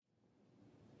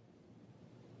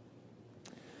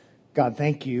God,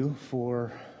 thank you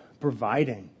for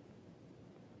providing.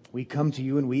 We come to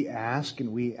you and we ask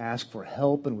for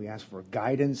help, and we ask for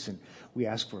guidance, and we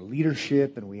ask for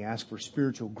leadership, and we ask for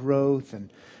spiritual growth,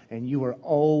 and you are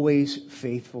always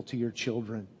faithful to your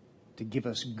children to give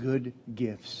us good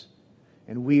gifts.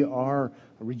 And we are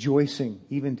rejoicing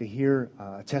even to hear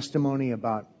a testimony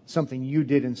about something you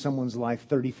did in someone's life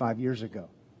 35 years ago.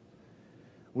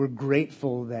 We're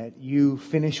grateful that you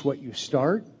finish what you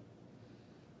start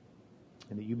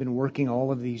and that you've been working all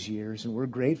of these years. And we're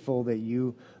grateful that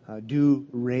you do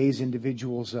raise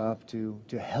individuals up to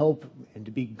help and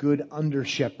to be good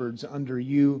under-shepherds under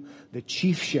you, the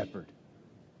chief shepherd.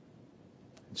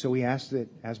 And so we ask that,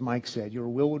 as Mike said, your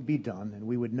will would be done, and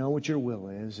we would know what your will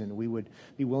is, and we would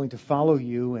be willing to follow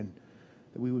you, and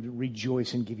that we would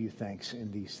rejoice and give you thanks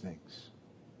in these things.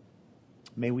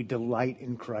 May we delight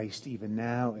in Christ even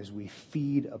now as we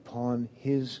feed upon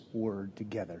his word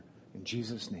together. In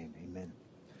Jesus' name, amen.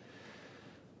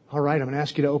 All right, I'm going to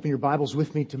ask you to open your Bibles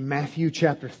with me to Matthew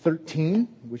chapter 13,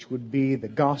 which would be the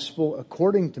gospel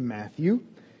according to Matthew.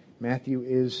 Matthew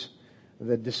is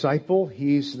the disciple.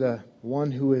 He's the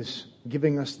one who is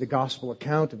giving us the gospel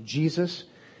account of Jesus.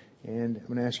 And I'm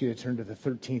going to ask you to turn to the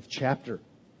 13th chapter.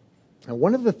 Now,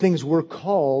 one of the things we're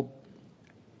called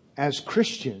as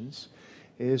Christians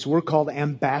is we're called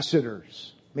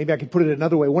ambassadors. Maybe I could put it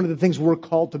another way. One of the things we're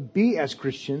called to be as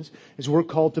Christians is we're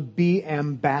called to be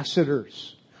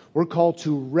ambassadors. We're called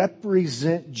to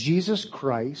represent Jesus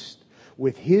Christ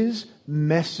with his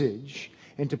message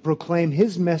and to proclaim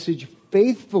his message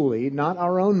faithfully, not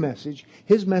our own message,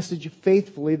 his message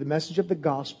faithfully, the message of the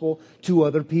gospel to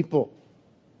other people.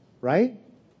 Right?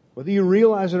 Whether you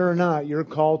realize it or not, you're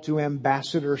called to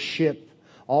ambassadorship.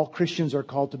 All Christians are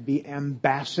called to be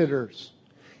ambassadors.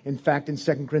 In fact, in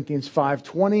 2 Corinthians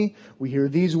 5:20, we hear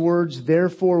these words,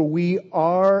 "Therefore we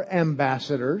are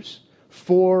ambassadors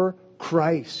for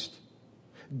Christ.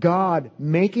 God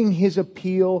making his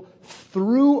appeal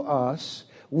through us,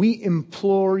 we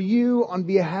implore you on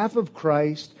behalf of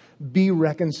Christ, be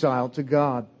reconciled to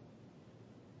God."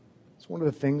 It's one of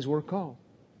the things we're called.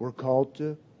 We're called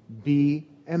to be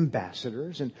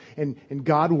ambassadors. And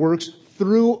God works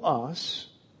through us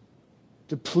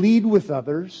to plead with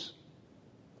others,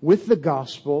 with the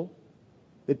gospel,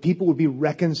 that people would be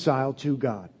reconciled to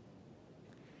God.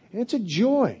 And it's a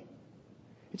joy.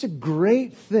 It's a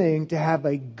great thing to have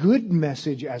a good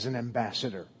message as an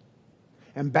ambassador.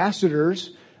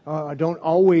 Ambassadors don't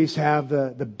always have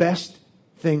the best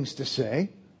things to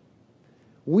say.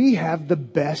 We have the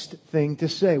best thing to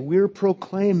say. We're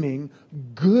proclaiming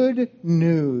good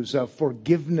news of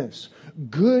forgiveness,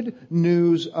 good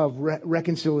news of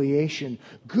reconciliation,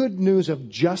 good news of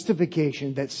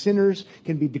justification, that sinners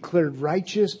can be declared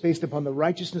righteous based upon the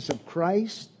righteousness of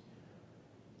Christ.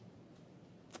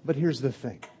 But here's the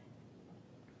thing.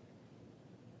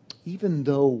 Even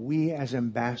though we as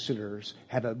ambassadors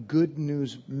have a good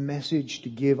news message to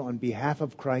give on behalf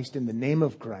of Christ in the name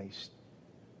of Christ,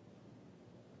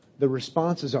 the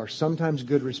responses are sometimes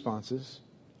good responses.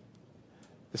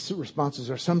 The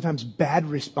responses are sometimes bad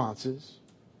responses.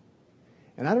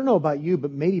 And I don't know about you,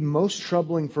 but maybe most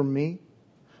troubling for me,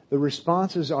 the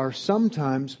responses are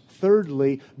sometimes,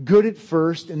 thirdly, good at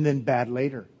first and then bad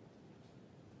later.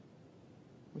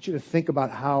 I want you to think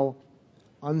about how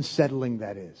unsettling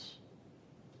that is.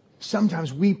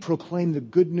 Sometimes we proclaim the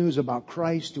good news about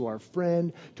Christ to our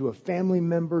friend, to a family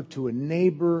member, to a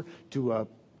neighbor, to a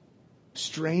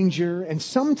stranger, and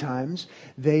sometimes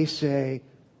they say,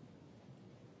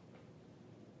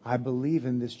 "I believe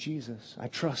in this Jesus. I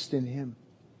trust in him.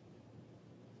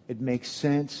 It makes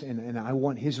sense, and I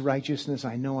want his righteousness.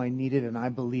 I know I need it, and I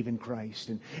believe in Christ."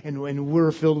 And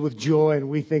we're filled with joy, and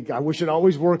we think, "I wish it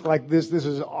always worked like this. This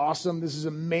is awesome. This is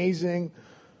amazing.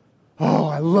 Oh,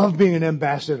 I love being an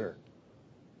ambassador."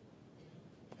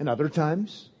 And other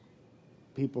times,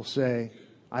 people say,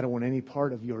 "I don't want any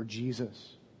part of your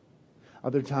Jesus."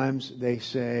 Other times they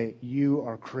say, "You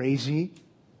are crazy.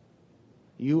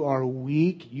 You are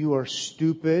weak. You are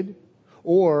stupid."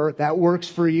 Or, "That works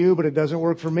for you, but it doesn't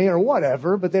work for me," or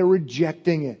whatever, but they're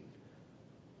rejecting it.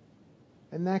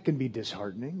 And that can be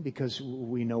disheartening because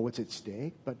we know what's at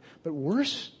stake. But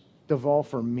worst of all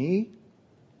for me,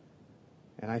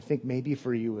 and I think maybe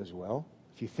for you as well,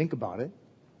 if you think about it,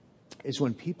 is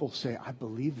when people say, "I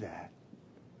believe that.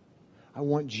 I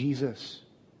want Jesus.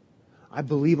 I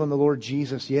believe on the Lord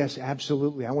Jesus. Yes,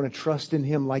 absolutely. I want to trust in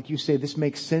him. Like you say, this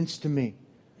makes sense to me."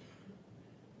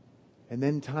 And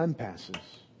then time passes.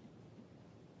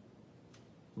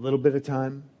 A little bit of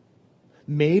time.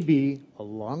 Maybe a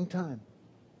long time.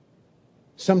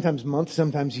 Sometimes months,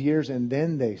 sometimes years. And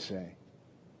then they say,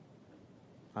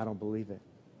 I don't believe it.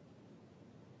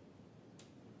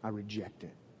 I reject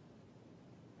it.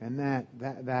 And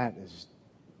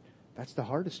that's the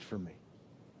hardest for me.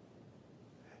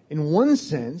 In one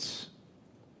sense,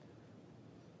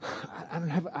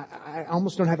 I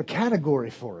almost don't have a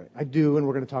category for it. I do, and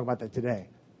we're going to talk about that today.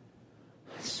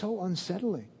 It's so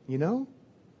unsettling, you know?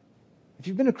 If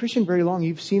you've been a Christian very long,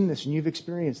 you've seen this and you've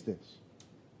experienced this.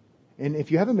 And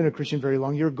if you haven't been a Christian very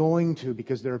long, you're going to,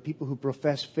 because there are people who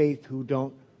profess faith who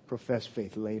don't profess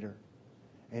faith later.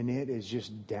 And it is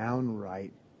just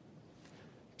downright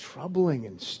troubling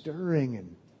and stirring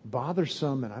and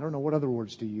bothersome, and I don't know what other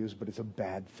words to use, but it's a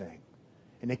bad thing.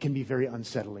 And it can be very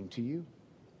unsettling to you.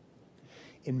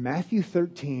 In Matthew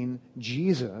 13,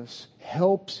 Jesus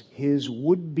helps his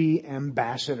would-be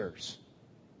ambassadors.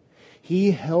 He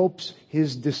helps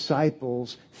his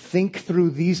disciples think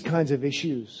through these kinds of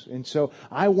issues. And so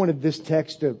I wanted this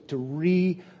text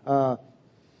to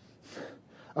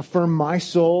affirm my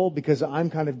soul, because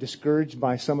I'm kind of discouraged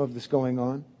by some of this going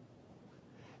on.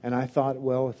 And I thought,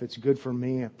 well, if it's good for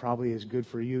me, it probably is good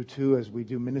for you too, as we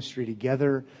do ministry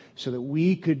together, so that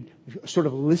we could sort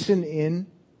of listen in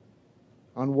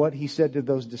on what he said to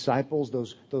those disciples,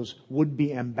 those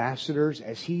would-be ambassadors,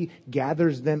 as he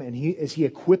gathers them and as he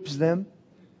equips them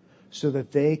so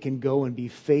that they can go and be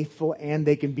faithful and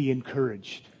they can be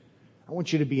encouraged. I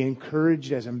want you to be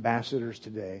encouraged as ambassadors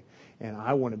today, and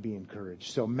I want to be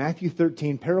encouraged. So Matthew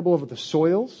 13, parable of the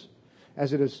soils,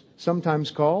 as it is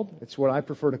sometimes called. It's what I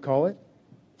prefer to call it.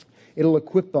 It'll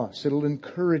equip us. It'll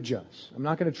encourage us. I'm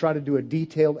not going to try to do a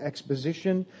detailed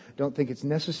exposition. Don't think it's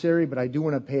necessary, but I do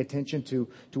want to pay attention to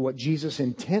what Jesus'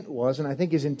 intent was. And I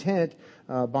think his intent,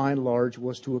 by and large,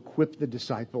 was to equip the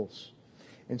disciples.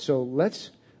 And so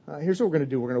here's what we're going to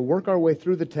do. We're going to work our way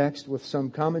through the text with some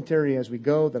commentary as we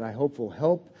go that I hope will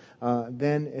help.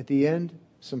 Then at the end,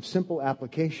 some simple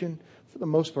application. For the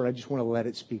most part, I just want to let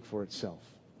it speak for itself.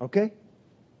 Okay?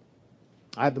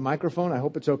 I have the microphone. I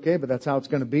hope it's okay, but that's how it's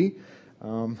going to be.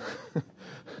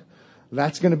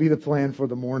 That's going to be the plan for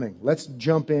the morning. Let's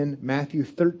jump in. Matthew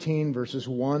 13, verses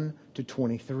 1 to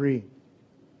 23.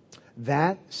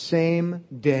 That same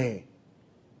day.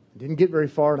 I didn't get very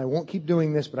far, and I won't keep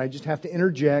doing this, but I just have to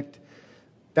interject.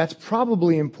 That's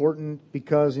probably important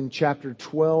because in chapter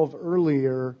 12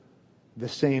 earlier, the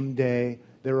same day,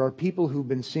 there are people who've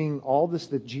been seeing all this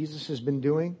that Jesus has been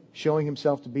doing, showing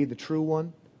himself to be the true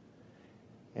one.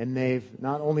 And they've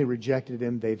not only rejected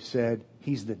him, they've said,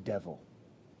 he's the devil.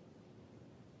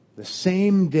 The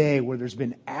same day where there's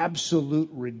been absolute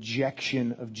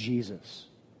rejection of Jesus.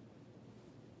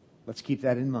 Let's keep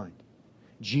that in mind.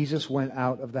 Jesus went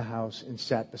out of the house and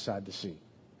sat beside the sea.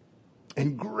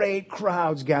 And great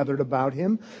crowds gathered about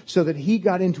him, so that he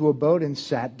got into a boat and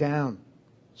sat down.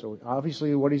 So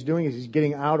obviously what he's doing is he's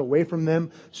getting out away from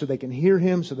them so they can hear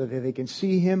him, so that they can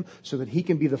see him, so that he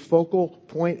can be the focal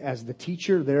point as the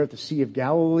teacher there at the Sea of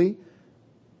Galilee.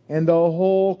 And the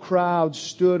whole crowd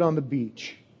stood on the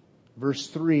beach. Verse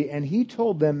 3, and he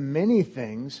told them many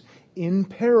things in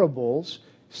parables,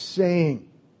 saying,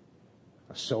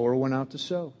 a sower went out to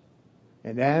sow.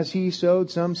 And as he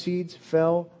sowed, some seeds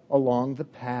fell along the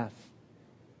path.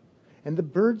 And the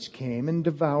birds came and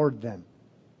devoured them.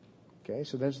 Okay,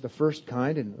 so that's the first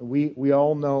kind, and we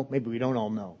all know, maybe we don't all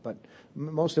know, but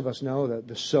most of us know that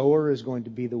the sower is going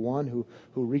to be the one who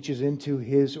reaches into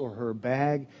his or her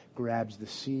bag, grabs the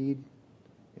seed,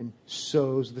 and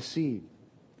sows the seed.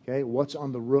 Okay, what's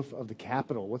on the roof of the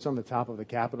Capitol? What's on the top of the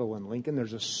Capitol in Lincoln?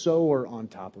 There's a sower on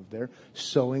top of there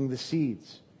sowing the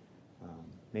seeds.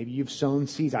 Maybe you've sown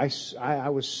seeds. I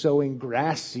was sowing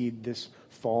grass seed this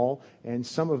fall, and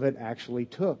some of it actually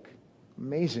took.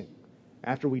 Amazing.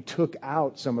 After we took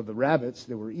out some of the rabbits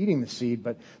that were eating the seed,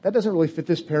 but that doesn't really fit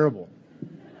this parable.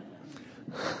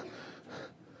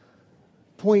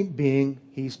 Point being,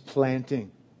 he's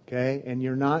planting, okay? And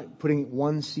you're not putting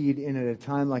one seed in at a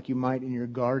time like you might in your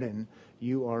garden.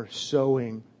 You are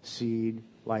sowing seed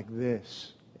like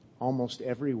this, almost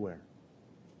everywhere.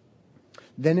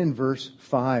 Then in verse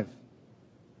 5.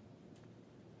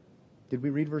 Did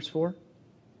we read verse 4?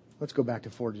 Let's go back to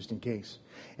 4 just in case.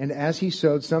 And as he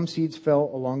sowed, some seeds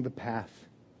fell along the path,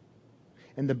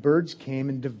 and the birds came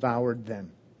and devoured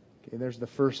them. Okay, there's the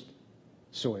first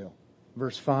soil.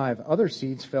 Verse 5, other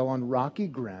seeds fell on rocky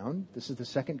ground. This is the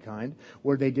second kind,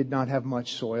 where they did not have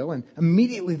much soil, and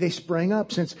immediately they sprang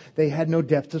up since they had no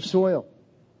depth of soil.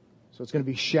 So it's going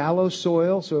to be shallow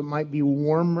soil, so it might be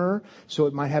warmer, so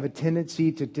it might have a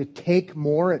tendency to take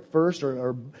more at first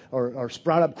or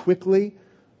sprout up quickly.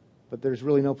 But there's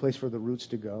really no place for the roots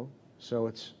to go. So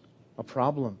it's a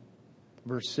problem.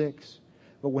 Verse 6.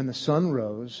 But when the sun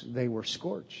rose, they were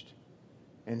scorched.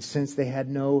 And since they had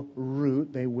no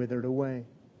root, they withered away.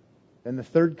 Then the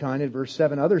third kind, in verse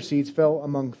 7, other seeds fell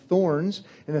among thorns,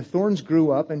 and the thorns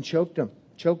grew up and choked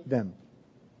them.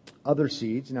 Other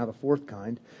seeds, now the fourth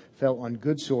kind, fell on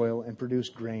good soil and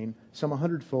produced grain, some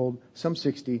 100-fold, some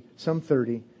 60, some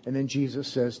 30. And then Jesus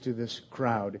says to this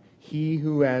crowd, "He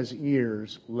who has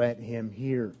ears, let him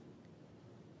hear."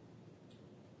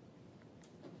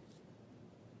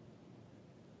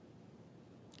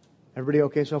 Everybody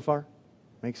okay so far?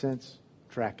 Make sense?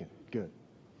 Tracking. Good.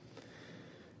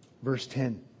 Verse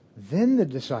 10. Then the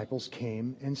disciples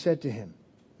came and said to him.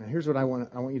 Now here's what I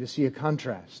want you to see a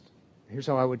contrast. Here's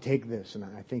how I would take this, and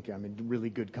I think I'm in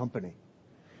really good company.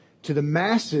 To the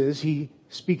masses, he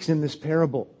speaks in this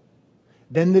parable.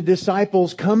 Then the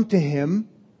disciples come to him.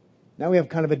 Now we have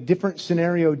kind of a different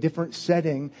scenario, different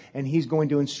setting, and he's going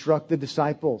to instruct the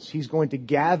disciples. He's going to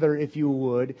gather, if you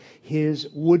would, his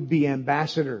would-be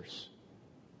ambassadors.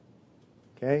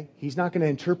 Okay? He's not going to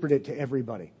interpret it to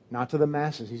everybody, not to the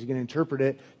masses. He's going to interpret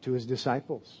it to his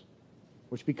disciples,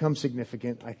 which becomes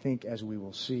significant, I think, as we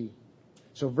will see.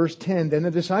 So verse 10, then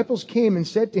the disciples came and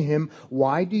said to him,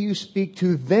 "Why do you speak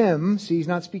to them?" See, he's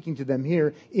not speaking to them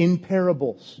here, "in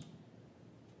parables."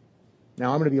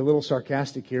 Now, I'm going to be a little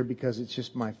sarcastic here because it's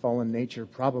just my fallen nature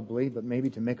probably, but maybe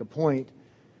to make a point.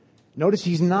 Notice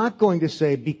he's not going to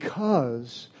say,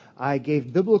 because I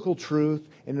gave biblical truth,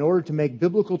 and in order to make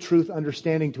biblical truth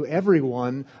understanding to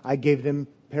everyone, I gave them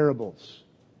parables.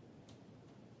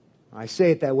 I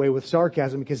say it that way with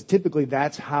sarcasm because typically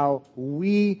that's how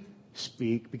we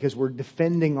speak, because we're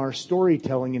defending our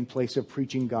storytelling in place of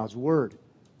preaching God's Word.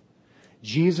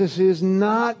 Jesus is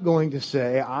not going to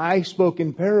say, I spoke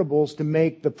in parables to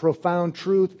make the profound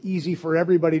truth easy for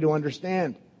everybody to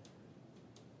understand.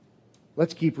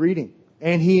 Let's keep reading.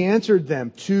 And he answered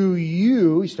them, "To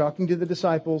you," he's talking to the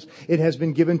disciples, "it has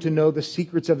been given to know the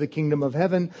secrets of the kingdom of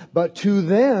heaven, but to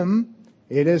them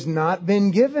it has not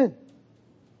been given.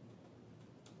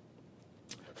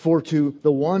 For to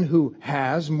the one who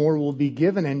has, more will be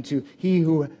given, and to he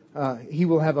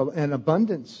will have an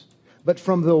abundance. But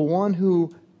from the one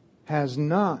who has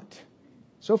not,"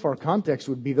 so far context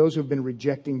would be those who have been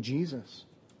rejecting Jesus.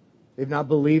 They've not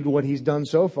believed what he's done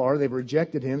so far. They've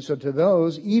rejected him. So to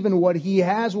those, even what he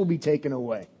has will be taken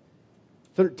away.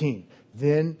 13.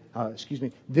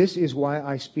 This is why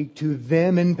I speak to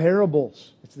them in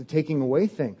parables. It's the taking away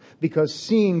thing. Because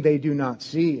seeing they do not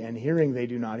see, and hearing they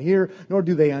do not hear, nor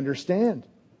do they understand.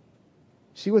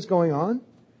 See what's going on?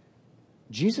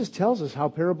 Jesus tells us how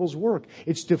parables work.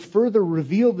 It's to further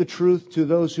reveal the truth to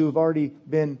those who have already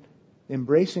been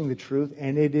embracing the truth,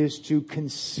 and it is to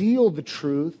conceal the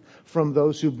truth from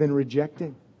those who've been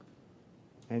rejecting.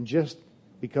 And just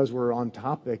because we're on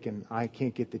topic and I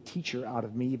can't get the teacher out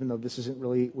of me, even though this isn't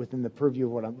really within the purview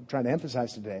of what I'm trying to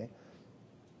emphasize today,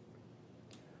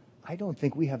 I don't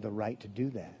think we have the right to do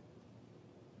that.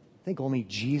 I think only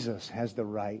Jesus has the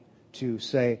right to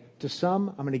say, to some,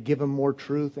 I'm going to give them more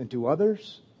truth, and to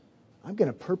others, I'm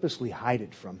going to purposely hide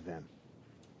it from them.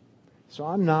 So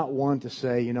I'm not one to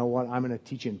say, you know what, I'm going to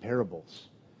teach in parables.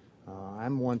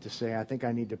 I'm one to say, I think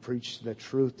I need to preach the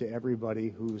truth to everybody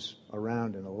who's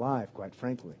around and alive, quite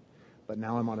frankly. But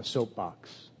now I'm on a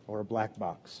soapbox or a black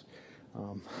box.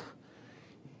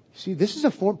 See, this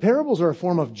is parables are a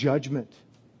form of judgment.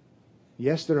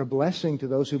 Yes, they're a blessing to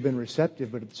those who've been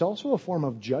receptive, but it's also a form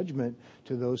of judgment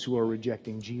to those who are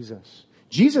rejecting Jesus.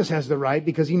 Jesus has the right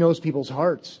because he knows people's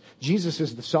hearts. Jesus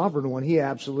is the sovereign one. He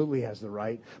absolutely has the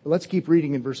right. But let's keep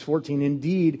reading in verse 14.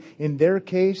 Indeed, in their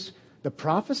case, the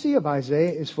prophecy of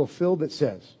Isaiah is fulfilled that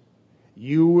says,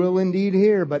 "You will indeed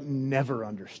hear, but never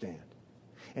understand.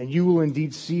 And you will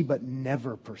indeed see, but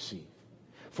never perceive.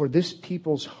 For this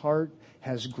people's heart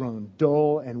has grown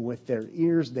dull, and with their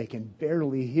ears they can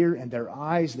barely hear, and their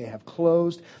eyes they have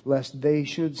closed, lest they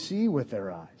should see with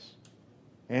their eyes,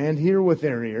 and hear with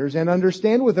their ears, and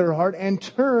understand with their heart, and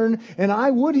turn, and I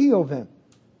would heal them."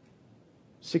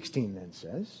 16 then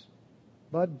says,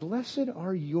 "But blessed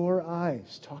are your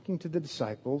eyes," talking to the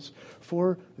disciples,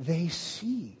 "for they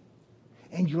see,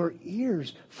 and your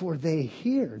ears, for they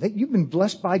hear." That you've been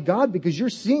blessed by God because you're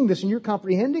seeing this and you're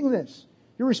comprehending this.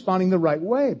 You're responding the right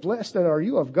way. Blessed are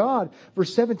you of God.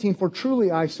 Verse 17, "For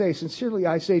truly I say, sincerely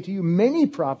I say to you, many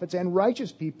prophets and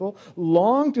righteous people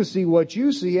long to see what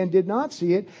you see and did not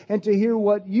see it, and to hear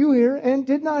what you hear and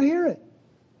did not hear it."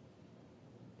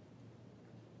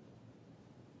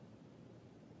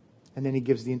 And then he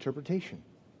gives the interpretation.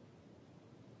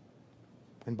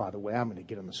 And by the way, I'm going to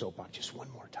get on the soapbox just one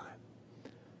more time.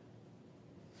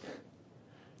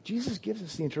 Jesus gives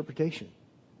us the interpretation.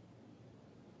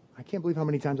 I can't believe how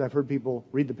many times I've heard people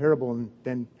read the parable and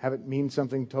then have it mean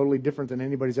something totally different than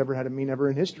anybody's ever had it mean ever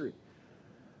in history.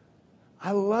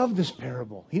 I love this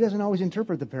parable. He doesn't always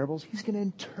interpret the parables. He's going to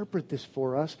interpret this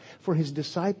for us, for His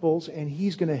disciples, and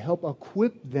He's going to help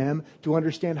equip them to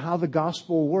understand how the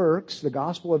gospel works, the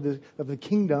gospel of the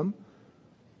kingdom,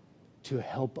 to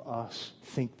help us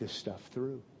think this stuff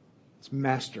through. It's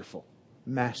masterful.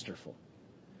 Masterful.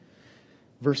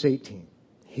 Verse 18.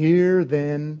 Hear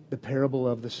then the parable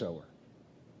of the sower.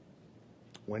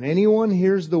 When anyone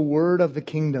hears the word of the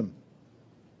kingdom,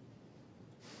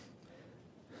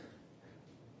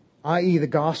 i.e. the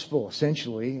gospel,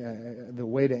 essentially, the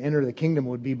way to enter the kingdom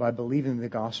would be by believing the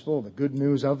gospel, the good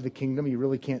news of the kingdom. You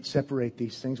really can't separate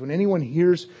these things. When anyone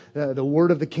hears the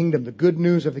word of the kingdom, the good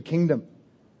news of the kingdom,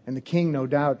 and the king, no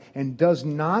doubt, and does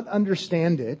not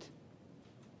understand it,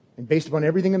 and based upon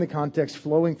everything in the context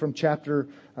flowing from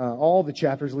all the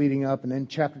chapters leading up, and then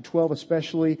chapter 12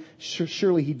 especially,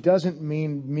 surely he doesn't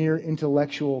mean mere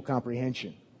intellectual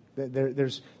comprehension.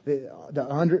 There's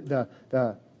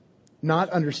the not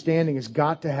understanding has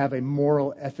got to have a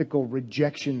moral, ethical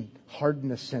rejection,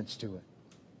 hardness sense to it.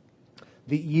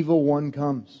 The evil one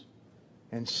comes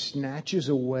and snatches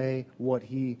away what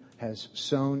he has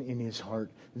sown in his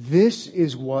heart. This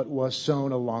is what was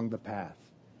sown along the path.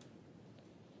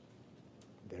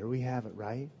 There we have it,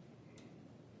 right?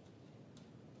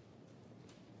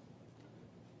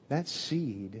 That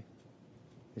seed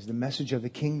is the message of the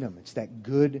kingdom. It's that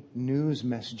good news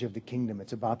message of the kingdom.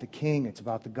 It's about the king. It's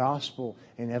about the gospel,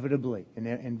 inevitably,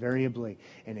 invariably.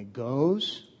 And it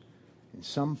goes, and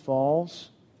some falls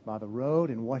by the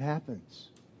road, and what happens?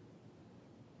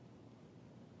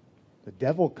 The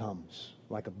devil comes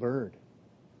like a bird,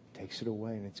 takes it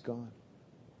away, and it's gone.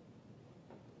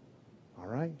 All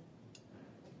right.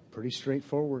 Pretty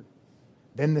straightforward.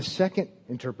 Then the second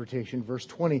interpretation, verse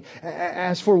 20.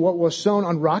 As for what was sown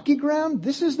on rocky ground,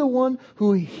 this is the one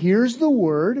who hears the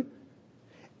word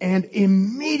and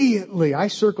immediately, I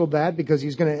circled that because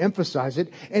he's going to emphasize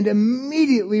it, and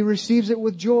immediately receives it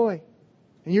with joy.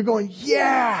 And you're going,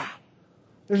 yeah!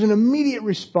 There's an immediate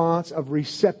response of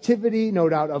receptivity, no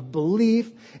doubt of belief,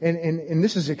 and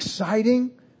this is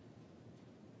exciting.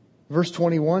 Verse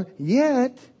 21,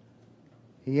 yet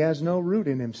he has no root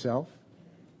in himself,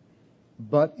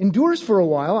 but endures for a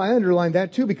while. I underlined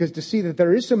that too, because to see that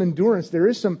there is some endurance, there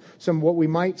is some what we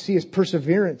might see as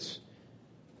perseverance.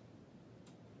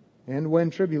 And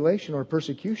when tribulation or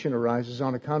persecution arises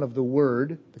on account of the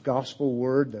word, the gospel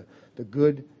word, the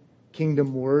good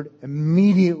kingdom word,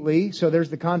 immediately, so there's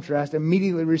the contrast,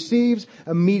 immediately receives,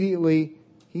 immediately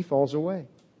he falls away.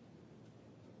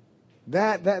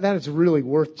 That is really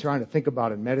worth trying to think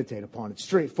about and meditate upon. It's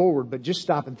straightforward, but just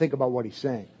stop and think about what he's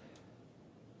saying.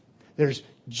 There's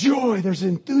joy, there's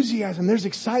enthusiasm, there's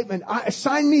excitement.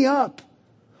 Sign me up.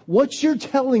 What you're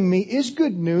telling me is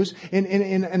good news,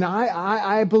 and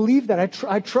I believe that.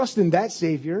 I trust in that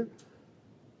Savior.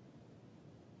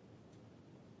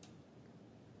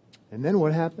 And then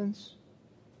what happens?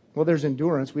 Well, there's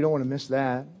endurance. We don't want to miss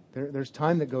that. There's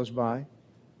time that goes by.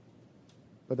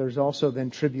 But there's also then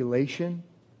tribulation,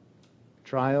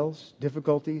 trials,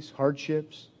 difficulties,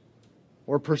 hardships,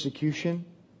 or persecution.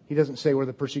 He doesn't say where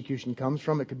the persecution comes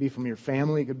from. It could be from your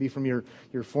family. It could be from your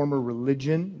former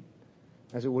religion,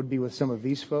 as it would be with some of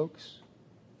these folks.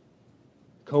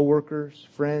 Co-workers,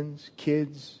 friends,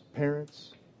 kids,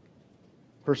 parents.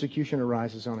 Persecution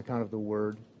arises on account of the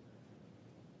word.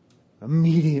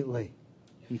 Immediately,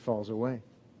 he falls away.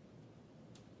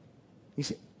 You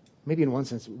see, maybe in one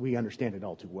sense, we understand it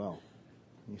all too well.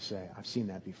 You say, I've seen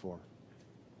that before.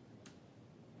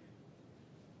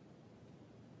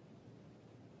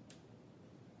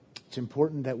 It's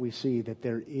important that we see that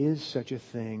there is such a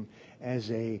thing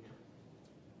as a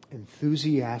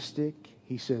enthusiastic,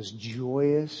 he says,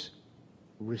 joyous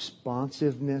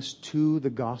responsiveness to the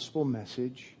gospel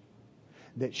message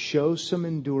that shows some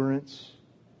endurance.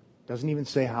 Doesn't even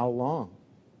say how long.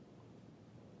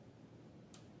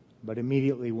 But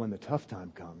immediately when the tough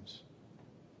time comes,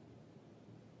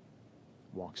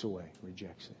 walks away,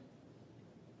 rejects it.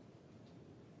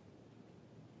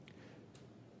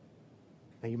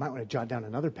 Now you might want to jot down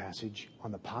another passage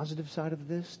on the positive side of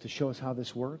this to show us how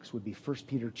this works. Would be 1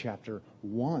 Peter chapter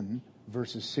 1,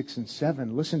 verses 6 and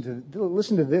 7. Listen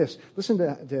to this. Listen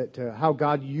to how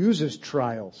God uses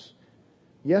trials.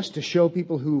 Yes, to show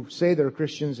people who say they're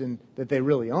Christians and that they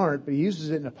really aren't, but he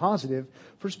uses it in a positive.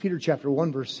 1 Peter chapter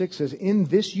 1, verse 6 says, in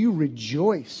this you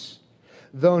rejoice,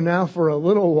 though now for a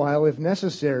little while, if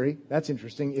necessary, that's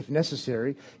interesting, if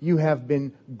necessary, you have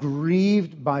been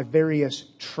grieved by various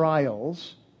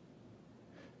trials,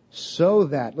 so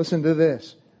that, listen to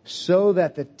this, so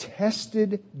that the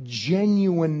tested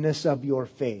genuineness of your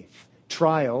faith,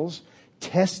 trials,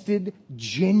 tested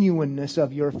genuineness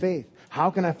of your faith. How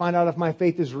can I find out if my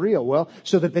faith is real? Well,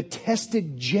 so that the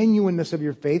tested genuineness of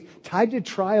your faith, tied to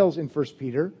trials in 1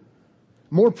 Peter,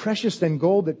 more precious than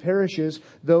gold that perishes,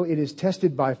 though it is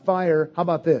tested by fire. How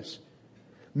about this?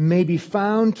 May be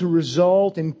found to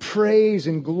result in praise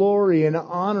and glory and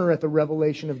honor at the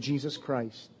revelation of Jesus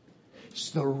Christ. It's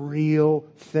the real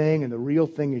thing, and the real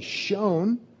thing is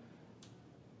shown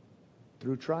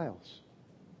through trials,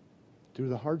 through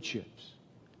the hardships.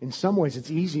 In some ways,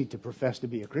 it's easy to profess to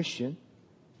be a Christian,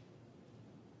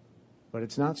 but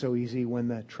it's not so easy when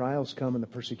the trials come and the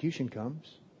persecution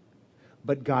comes.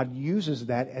 But God uses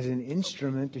that as an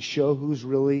instrument to show who's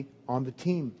really on the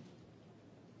team.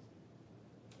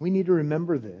 We need to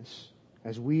remember this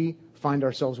as we find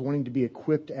ourselves wanting to be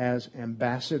equipped as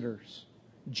ambassadors.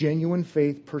 Genuine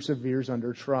faith perseveres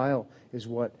under trial is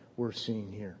what we're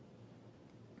seeing here.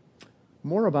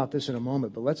 More about this in a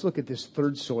moment, but let's look at this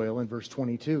third soil in verse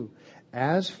 22.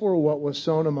 As for what was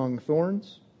sown among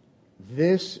thorns,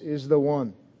 this is the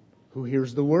one who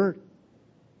hears the word.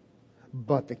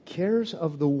 But the cares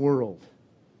of the world,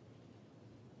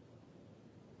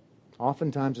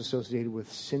 oftentimes associated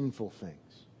with sinful things.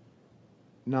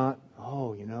 Not,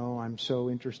 I'm so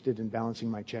interested in balancing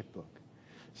my checkbook.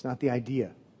 It's not the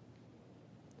idea.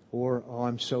 Or,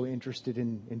 I'm so interested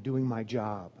in doing my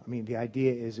job. I mean, the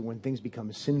idea is when things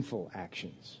become sinful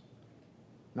actions.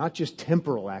 Not just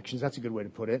temporal actions, that's a good way to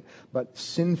put it, but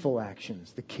sinful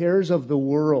actions. The cares of the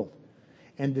world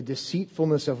and the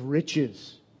deceitfulness of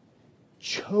riches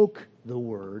choke the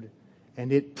word,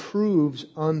 and it proves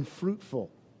unfruitful.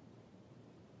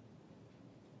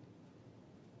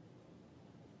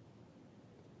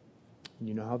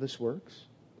 You know how this works?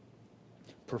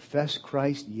 Profess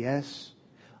Christ, yes.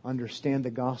 Understand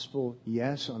the gospel,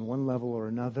 yes, on one level or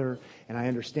another. And I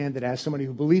understand that as somebody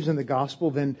who believes in the gospel,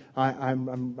 then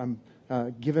I'm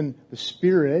given the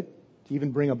Spirit to even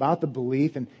bring about the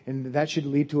belief, and that should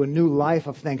lead to a new life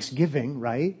of thanksgiving,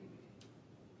 right?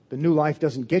 The new life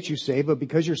doesn't get you saved, but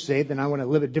because you're saved, then I want to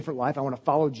live a different life. I want to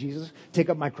follow Jesus, take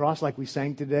up my cross like we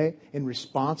sang today, in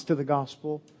response to the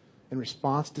gospel, in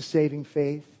response to saving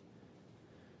faith.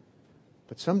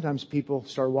 But sometimes people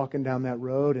start walking down that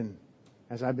road, and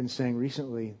as I've been saying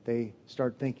recently, they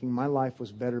start thinking, my life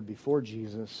was better before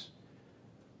Jesus.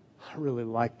 I really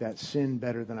like that sin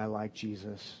better than I like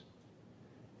Jesus.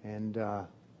 And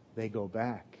they go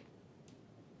back.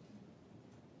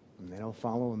 And they don't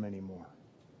follow him anymore.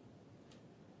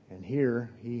 And here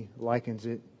he likens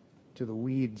it to the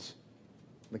weeds,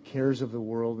 the cares of the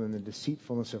world and the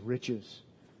deceitfulness of riches.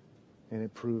 And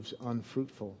it proves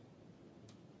unfruitful.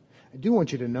 I do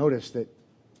want you to notice that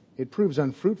it proves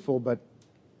unfruitful, but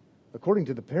according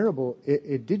to the parable,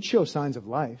 it did show signs of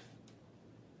life.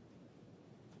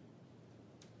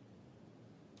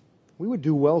 We would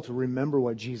do well to remember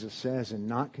what Jesus says and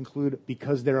not conclude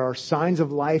because there are signs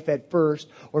of life at first,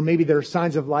 or maybe there are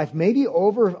signs of life maybe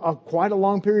over quite a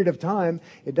long period of time.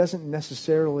 It doesn't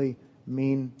necessarily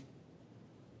mean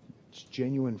it's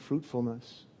genuine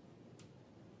fruitfulness.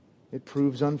 It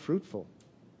proves unfruitful.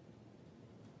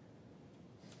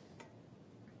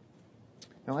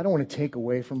 Now, I don't want to take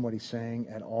away from what he's saying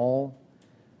at all,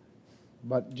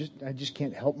 but I just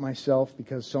can't help myself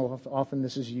because so often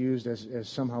this is used as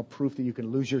somehow proof that you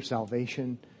can lose your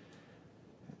salvation.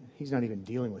 He's not even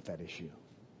dealing with that issue.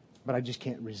 But I just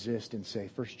can't resist and say,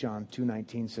 1 John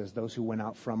 2:19 says, those who went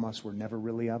out from us were never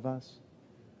really of us.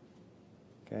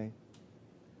 Okay?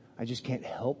 I just can't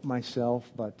help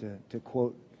myself but to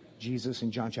quote Jesus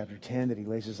in John chapter 10 that he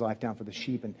lays his life down for the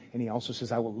sheep, and he also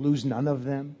says, I will lose none of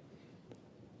them.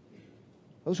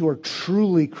 Those who are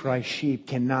truly Christ's sheep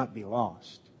cannot be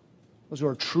lost. Those who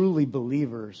are truly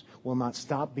believers will not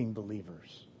stop being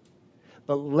believers.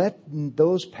 But let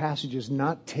those passages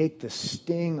not take the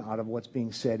sting out of what's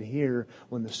being said here.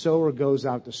 When the sower goes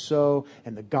out to sow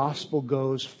and the gospel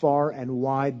goes far and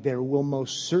wide, there will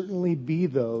most certainly be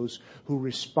those who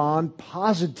respond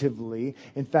positively.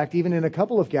 In fact, even in a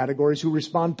couple of categories, who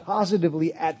respond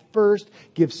positively at first,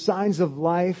 give signs of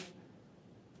life,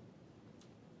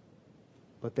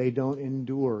 but they don't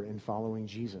endure in following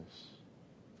Jesus.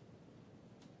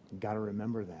 You've got to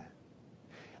remember that.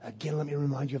 Again, let me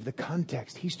remind you of the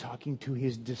context. He's talking to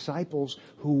his disciples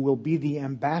who will be the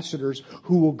ambassadors,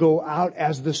 who will go out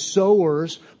as the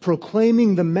sowers,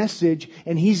 proclaiming the message,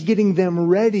 and he's getting them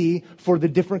ready for the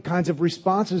different kinds of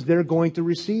responses they're going to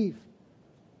receive.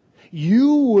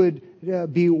 You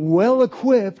would be well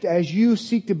equipped as you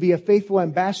seek to be a faithful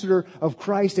ambassador of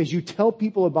Christ, as you tell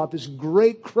people about this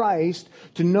great Christ,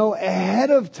 to know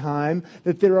ahead of time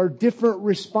that there are different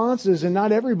responses, and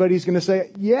not everybody's going to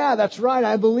say, yeah, that's right,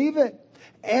 I believe it.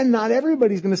 And not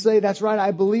everybody's going to say, that's right,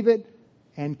 I believe it,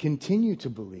 and continue to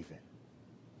believe it.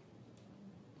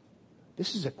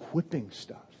 This is equipping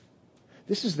stuff.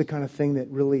 This is the kind of thing that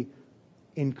really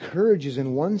encourages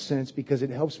in one sense, because it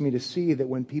helps me to see that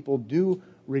when people do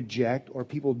reject or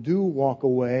people do walk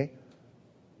away,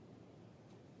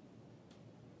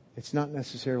 it's not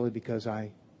necessarily because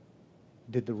I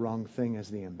did the wrong thing as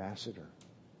the ambassador.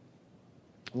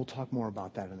 We'll talk more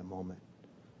about that in a moment.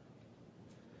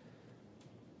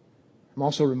 I'm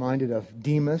also reminded of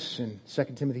Demas in 2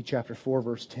 Timothy chapter 4,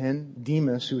 verse 10.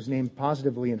 Demas, who is named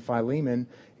positively in Philemon,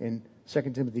 in 2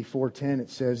 Timothy 4:10, it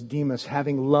says, Demas,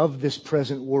 having loved this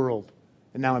present world,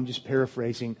 and now I'm just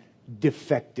paraphrasing,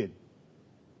 defected.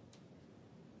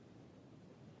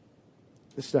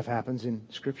 This stuff happens in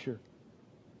Scripture.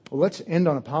 Well, let's end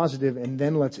on a positive, and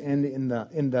then let's end in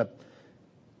the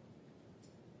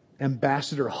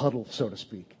ambassador huddle, so to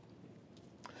speak.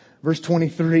 Verse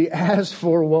 23, as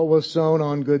for what was sown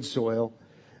on good soil,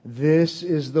 this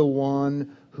is the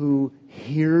one who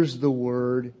hears the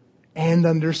word and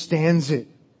understands it.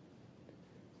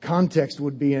 Context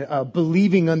would be a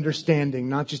believing understanding,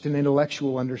 not just an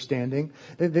intellectual understanding.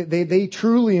 They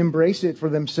truly embrace it for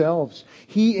themselves.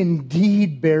 He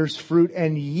indeed bears fruit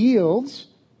and yields,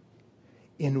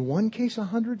 in one case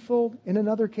 100-fold, in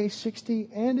another case 60,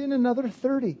 and in another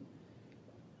 30.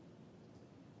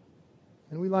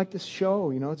 And we like to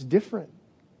show, it's different.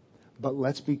 But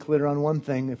let's be clear on one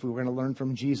thing, if we were going to learn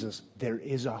from Jesus, there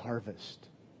is a harvest.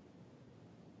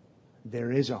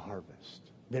 There is a harvest.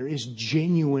 There is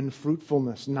genuine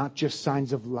fruitfulness, not just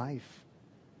signs of life,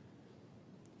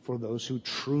 for those who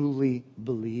truly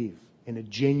believe in a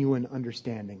genuine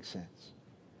understanding sense.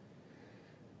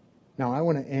 Now, I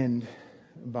want to end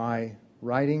by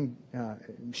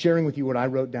sharing with you what I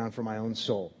wrote down for my own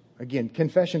soul. Again,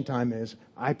 confession time is,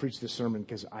 I preached this sermon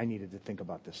because I needed to think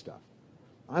about this stuff.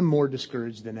 I'm more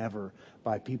discouraged than ever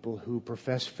by people who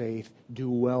profess faith, do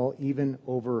well even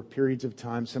over periods of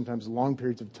time, sometimes long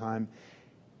periods of time,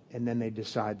 and then they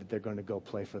decide that they're going to go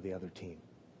play for the other team.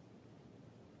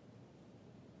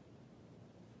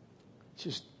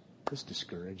 It's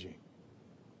discouraging.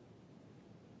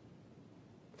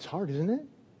 It's hard, isn't it?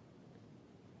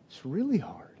 It's really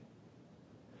hard.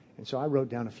 And so I wrote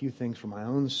down a few things for my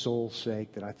own soul's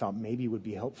sake that I thought maybe would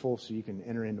be helpful so you can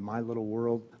enter into my little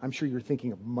world. I'm sure you're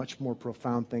thinking of much more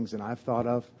profound things than I've thought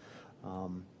of.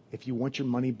 If you want your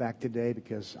money back today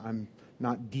because I'm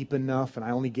not deep enough and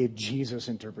I only gave Jesus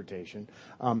interpretation,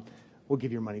 we'll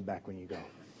give your money back when you go.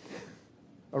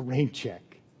 A rain check.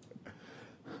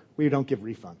 We don't give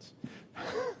refunds.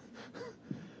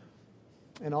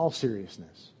 In all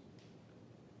seriousness,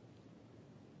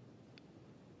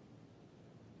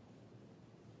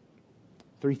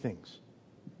 three things.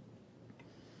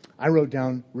 I wrote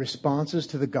down responses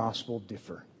to the gospel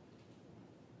differ.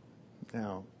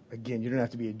 Now, again, you don't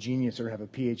have to be a genius or have a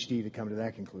PhD to come to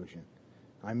that conclusion.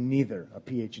 I'm neither a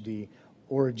PhD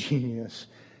or a genius.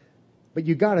 But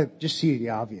you got to just see the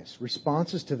obvious.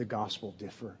 Responses to the gospel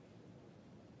differ.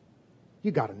 You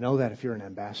got to know that if you're an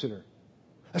ambassador.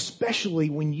 Especially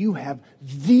when you have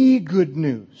the good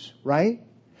news, right?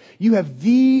 You have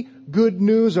the good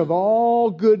news of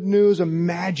all good news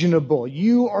imaginable.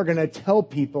 You are going to tell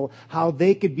people how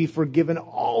they could be forgiven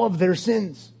all of their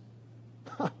sins.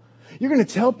 You're going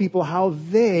to tell people how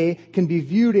they can be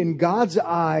viewed in God's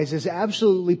eyes as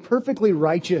absolutely perfectly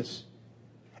righteous.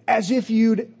 As if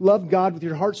you'd love God with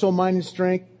your heart, soul, mind, and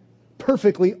strength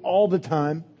perfectly all the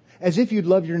time. As if you'd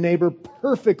love your neighbor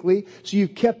perfectly, so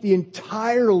you've kept the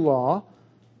entire law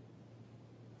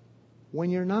when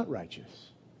you're not righteous.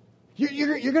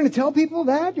 You're going to tell people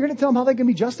that? You're going to tell them how they can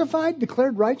be justified,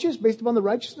 declared righteous based upon the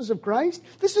righteousness of Christ?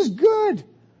 This is good.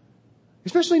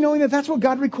 Especially knowing that that's what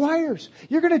God requires.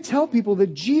 You're going to tell people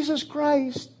that Jesus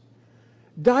Christ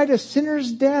died a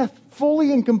sinner's death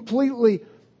fully and completely,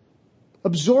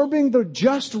 absorbing the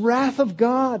just wrath of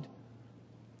God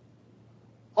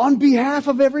on behalf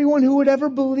of everyone who would ever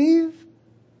believe.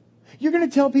 You're going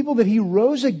to tell people that He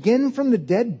rose again from the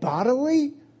dead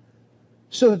bodily,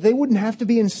 so that they wouldn't have to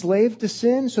be enslaved to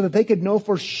sin, so that they could know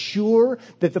for sure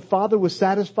that the Father was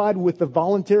satisfied with the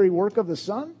voluntary work of the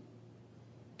Son?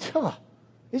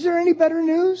 Is there any better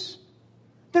news?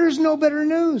 There's no better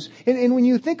news. And when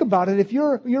you think about it, if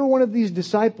you're one of these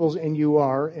disciples, and you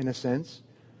are, in a sense,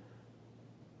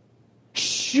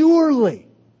 surely,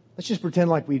 Let's just pretend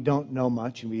like we don't know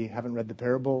much and we haven't read the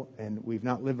parable and we've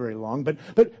not lived very long, but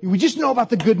we just know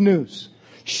about the good news.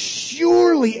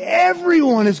 Surely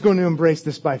everyone is going to embrace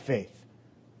this by faith.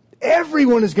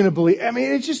 Everyone is going to believe. I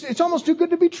mean, it's almost too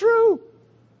good to be true.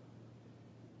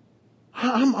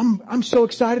 I'm so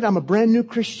excited. I'm a brand new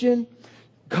Christian,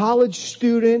 college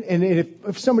student, and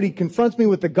if somebody confronts me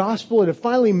with the gospel, it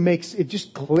finally it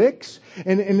just clicks,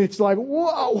 and it's like,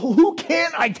 whoa, who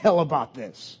can I tell about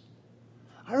this?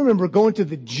 I remember going to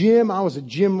the gym. I was a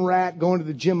gym rat, going to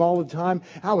the gym all the time.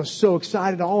 I was so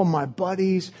excited. All of my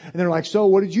buddies, and they're like, "So,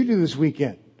 what did you do this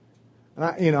weekend?"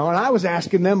 And I was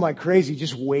asking them like crazy,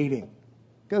 just waiting,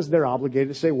 because they're obligated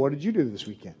to say, "What did you do this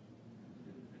weekend?"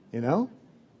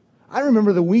 I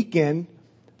remember the weekend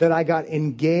that I got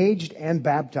engaged and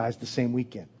baptized the same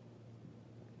weekend.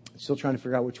 Still trying to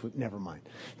figure out which one. Never mind.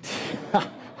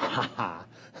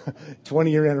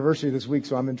 20-year anniversary this week,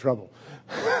 so I'm in trouble.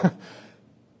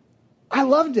 I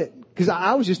loved it because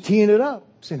I was just teeing it up,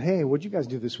 saying, "Hey, what'd you guys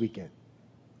do this weekend?"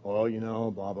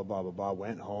 "Oh, blah, blah, blah, blah, blah.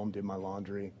 Went home, did my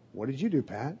laundry." "What did you do,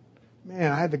 Pat?"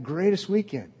 "Man, I had the greatest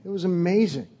weekend. It was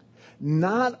amazing."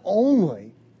 Not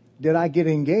only did I get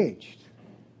engaged,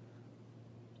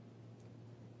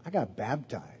 I got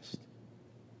baptized.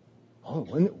 "Oh,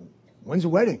 when's the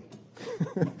wedding?"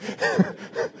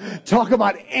 Talk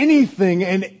about anything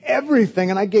and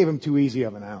everything, and I gave him too easy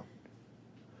of an out.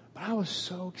 But I was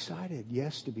so excited,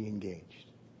 yes, to be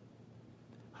engaged.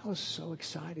 I was so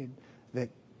excited that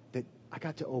I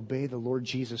got to obey the Lord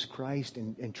Jesus Christ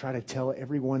and try to tell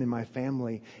everyone in my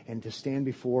family and to stand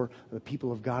before the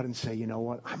people of God and say, "You know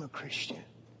what? I'm a Christian."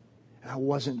 And I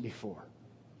wasn't before.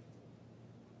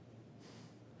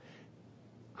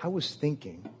 I was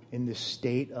thinking in this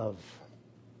state of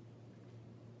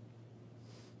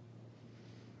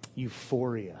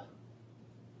euphoria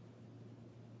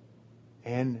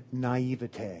and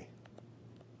naivete.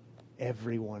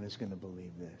 Everyone is going to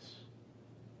believe this.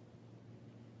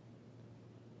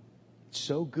 It's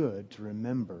so good to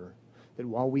remember that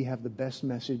while we have the best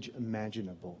message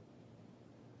imaginable,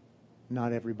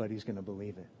 not everybody's going to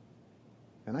believe it.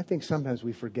 And I think sometimes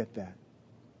we forget that.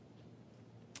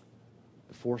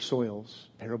 The four soils,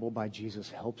 parable by Jesus,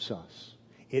 helps us.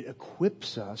 It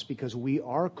equips us because we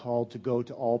are called to go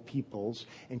to all peoples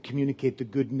and communicate the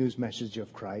good news message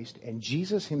of Christ. And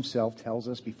Jesus himself tells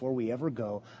us before we ever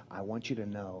go, "I want you to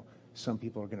know some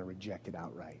people are going to reject it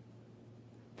outright."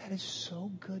 That is so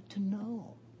good to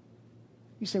know.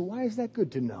 You say, why is that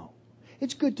good to know?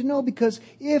 It's good to know because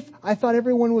if I thought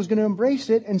everyone was going to embrace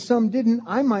it and some didn't,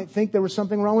 I might think there was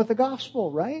something wrong with the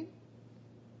gospel, right?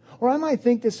 Or I might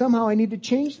think that somehow I need to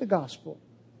change the gospel.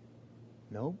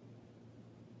 No.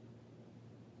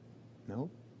 No.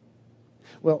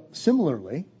 Well,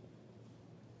 similarly,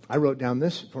 I wrote down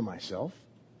this for myself.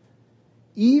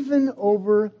 Even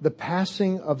over the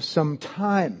passing of some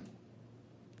time,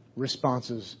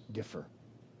 responses differ.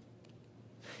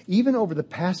 Even over the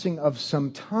passing of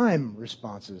some time,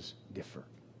 responses differ.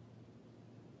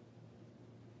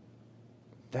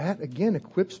 That, again,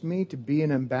 equips me to be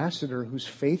an ambassador who's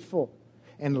faithful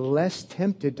and less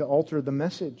tempted to alter the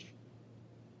message.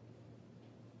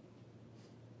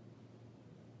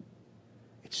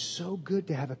 It's so good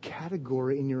to have a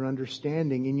category in your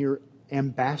understanding, in your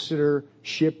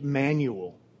ambassadorship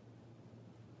manual,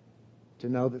 to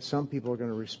know that some people are going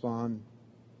to respond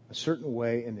a certain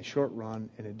way in the short run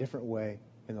and a different way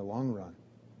in the long run.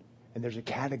 And there's a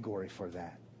category for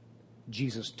that.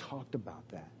 Jesus talked about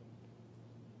that.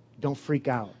 Don't freak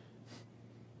out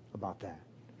about that.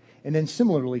 And then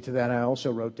similarly to that, I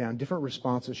also wrote down different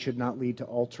responses should not lead to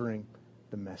altering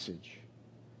the message.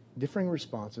 Differing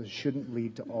responses shouldn't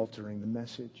lead to altering the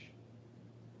message.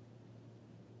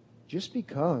 Just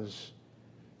because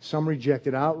some reject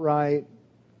it outright,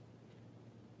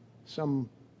 some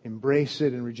embrace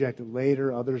it and reject it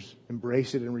later, others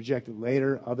embrace it and reject it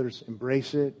later, others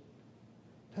embrace it,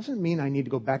 doesn't mean I need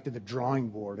to go back to the drawing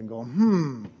board and go,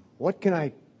 what can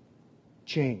I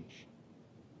change?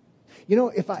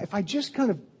 If I just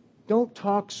kind of don't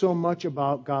talk so much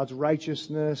about God's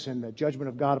righteousness and the judgment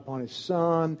of God upon His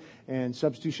Son and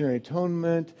substitutionary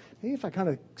atonement, maybe if I kind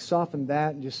of softened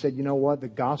that and just said, you know what, the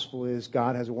gospel is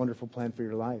God has a wonderful plan for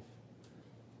your life.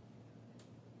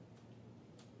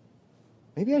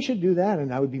 Maybe I should do that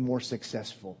and I would be more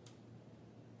successful.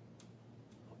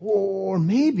 Or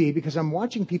maybe because I'm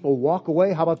watching people walk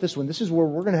away, how about this one? This is where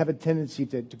we're going to have a tendency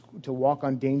to walk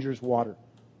on dangerous water.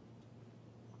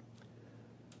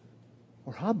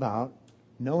 Or how about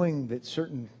knowing that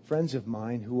certain friends of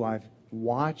mine who I've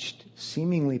watched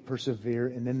seemingly persevere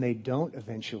and then they don't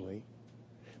eventually,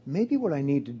 maybe what I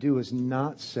need to do is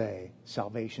not say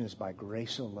salvation is by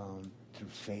grace alone, through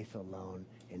faith alone,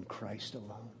 in Christ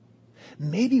alone.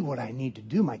 Maybe what I need to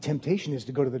do, my temptation is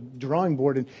to go to the drawing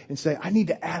board and say, I need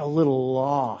to add a little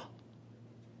law.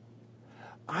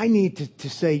 I need to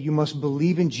say you must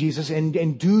believe in Jesus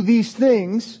and do these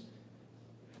things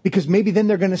because maybe then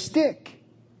they're going to stick.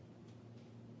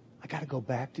 I got to go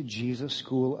back to Jesus'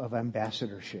 school of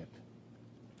ambassadorship.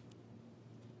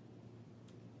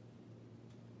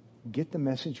 Get the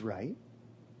message right.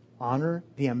 Honor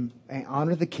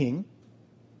the king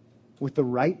with the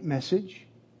right message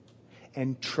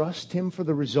and trust him for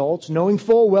the results, knowing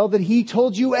full well that he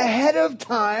told you ahead of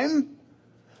time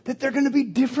that there are going to be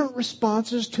different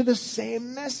responses to the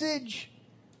same message.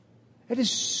 It is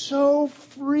so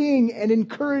freeing and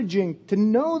encouraging to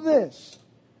know this.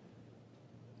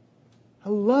 I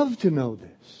love to know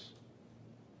this.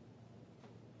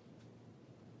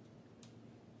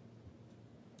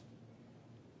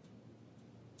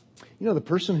 You know, the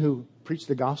person who preached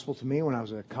the gospel to me when I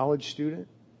was a college student,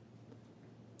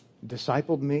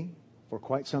 discipled me for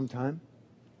quite some time,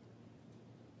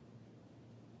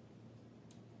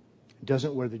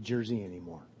 doesn't wear the jersey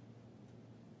anymore.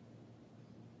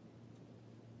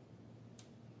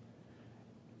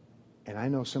 And I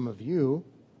know some of you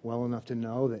well enough to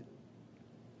know that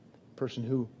the person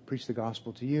who preached the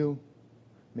gospel to you,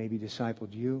 maybe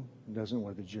discipled you, doesn't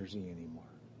wear the jersey anymore.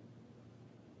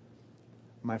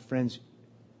 My friends,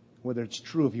 whether it's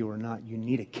true of you or not, you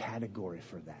need a category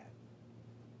for that.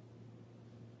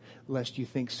 Lest you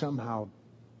think somehow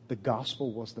the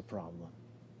gospel was the problem.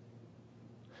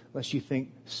 Lest you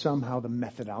think somehow the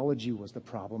methodology was the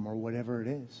problem or whatever it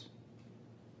is.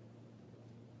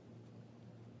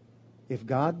 If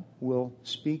God will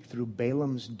speak through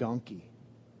Balaam's donkey,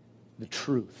 the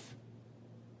truth,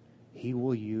 he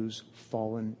will use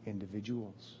fallen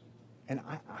individuals. And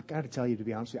I got to tell you, to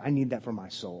be honest with you, I need that for my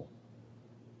soul.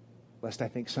 Lest I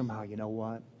think somehow, you know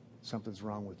what? Something's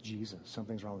wrong with Jesus.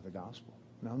 Something's wrong with the gospel.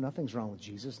 No, nothing's wrong with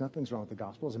Jesus. Nothing's wrong with the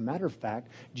gospel. As a matter of fact,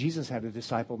 Jesus had a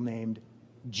disciple named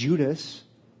Judas.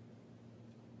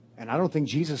 And I don't think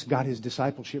Jesus got his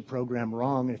discipleship program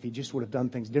wrong. And if he just would have done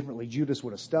things differently, Judas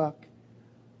would have stuck.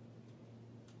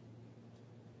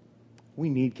 We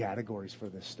need categories for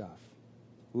this stuff.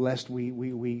 Lest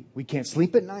we can't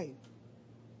sleep at night.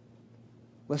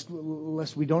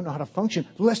 Lest we don't know how to function.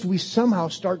 Lest we somehow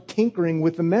start tinkering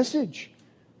with the message.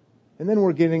 And then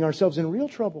we're getting ourselves in real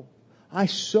trouble. I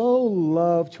so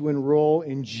love to enroll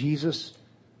in Jesus'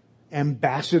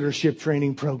 ambassadorship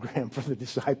training program for the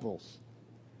disciples.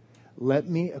 Let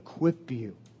me equip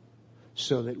you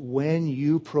so that when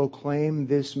you proclaim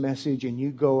this message and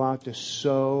you go out to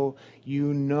sow,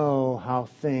 you know how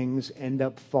things end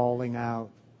up falling out.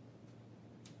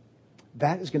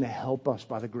 That is going to help us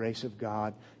by the grace of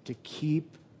God to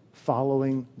keep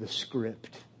following the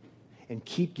script and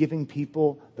keep giving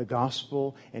people the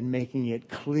gospel and making it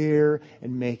clear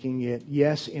and making it,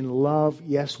 yes, in love,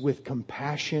 yes, with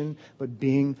compassion, but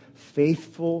being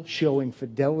faithful, showing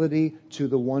fidelity to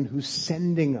the one who's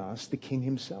sending us, the King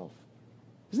himself.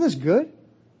 Isn't this good?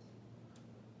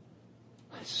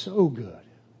 So good.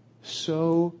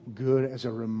 So good as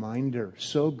a reminder.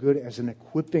 So good as an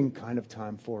equipping kind of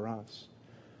time for us.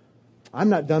 I'm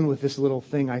not done with this little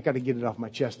thing. I got to get it off my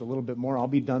chest a little bit more. I'll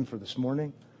be done for this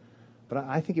morning. But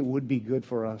I think it would be good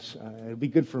for us. It would be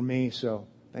good for me. So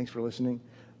thanks for listening.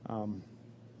 I'm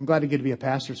glad to get to be a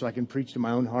pastor so I can preach to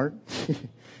my own heart.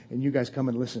 And you guys come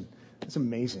and listen. That's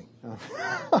amazing.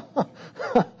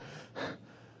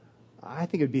 I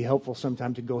think it'd be helpful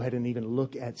sometime to go ahead and even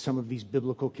look at some of these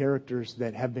biblical characters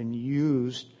that have been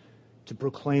used to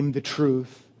proclaim the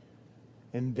truth,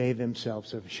 and they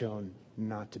themselves have shown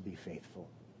not to be faithful.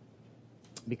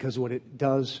 Because what it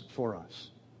does for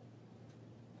us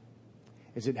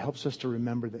is it helps us to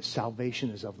remember that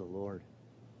salvation is of the Lord.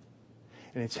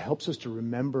 And it helps us to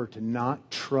remember to not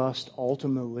trust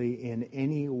ultimately in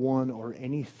anyone or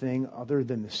anything other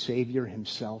than the Savior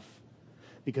himself.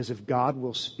 Because if God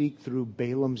will speak through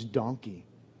Balaam's donkey,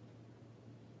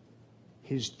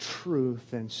 his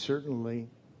truth, then certainly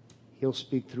he'll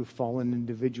speak through fallen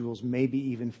individuals, maybe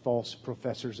even false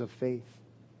professors of faith.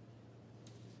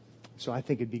 So I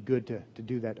think it'd be good to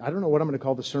do that. I don't know what I'm going to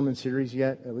call the sermon series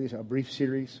yet, at least a brief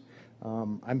series.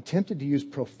 I'm tempted to use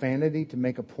profanity to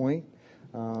make a point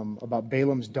about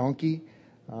Balaam's donkey,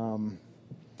 but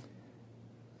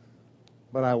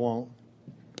I won't.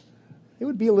 It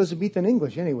would be Elizabethan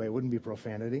English anyway. It wouldn't be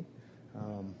profanity.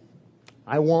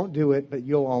 I won't do it, but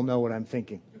you'll all know what I'm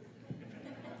thinking.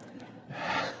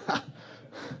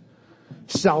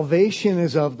 Salvation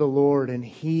is of the Lord, and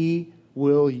he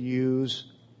will use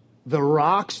the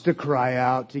rocks to cry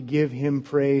out to give him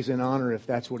praise and honor if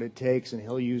that's what it takes. And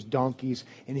he'll use donkeys,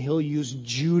 and he'll use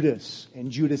Judas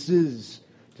and Judases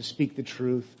to speak the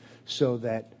truth so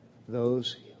that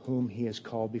those whom he has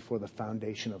called before the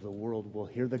foundation of the world will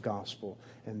hear the gospel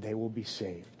and they will be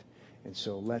saved. And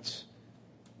so let's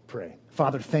pray.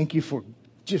 Father, thank you for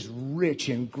just rich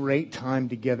and great time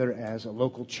together as a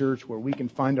local church where we can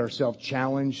find ourselves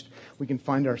challenged, we can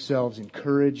find ourselves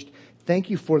encouraged. Thank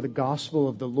you for the gospel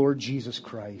of the Lord Jesus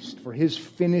Christ, for his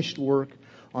finished work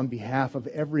on behalf of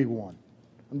everyone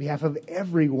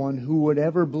who would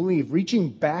ever believe, reaching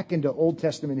back into Old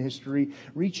Testament history,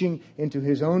 reaching into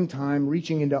his own time,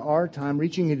 reaching into our time,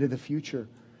 reaching into the future,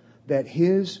 that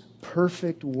his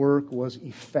perfect work was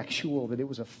effectual, that it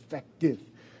was effective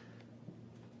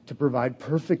to provide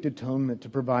perfect atonement, to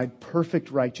provide perfect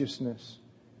righteousness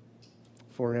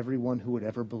for everyone who would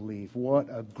ever believe. What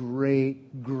a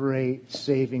great, great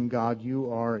saving God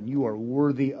you are, and you are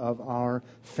worthy of our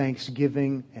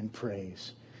thanksgiving and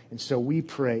praise. And so we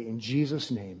pray in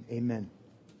Jesus' name, amen.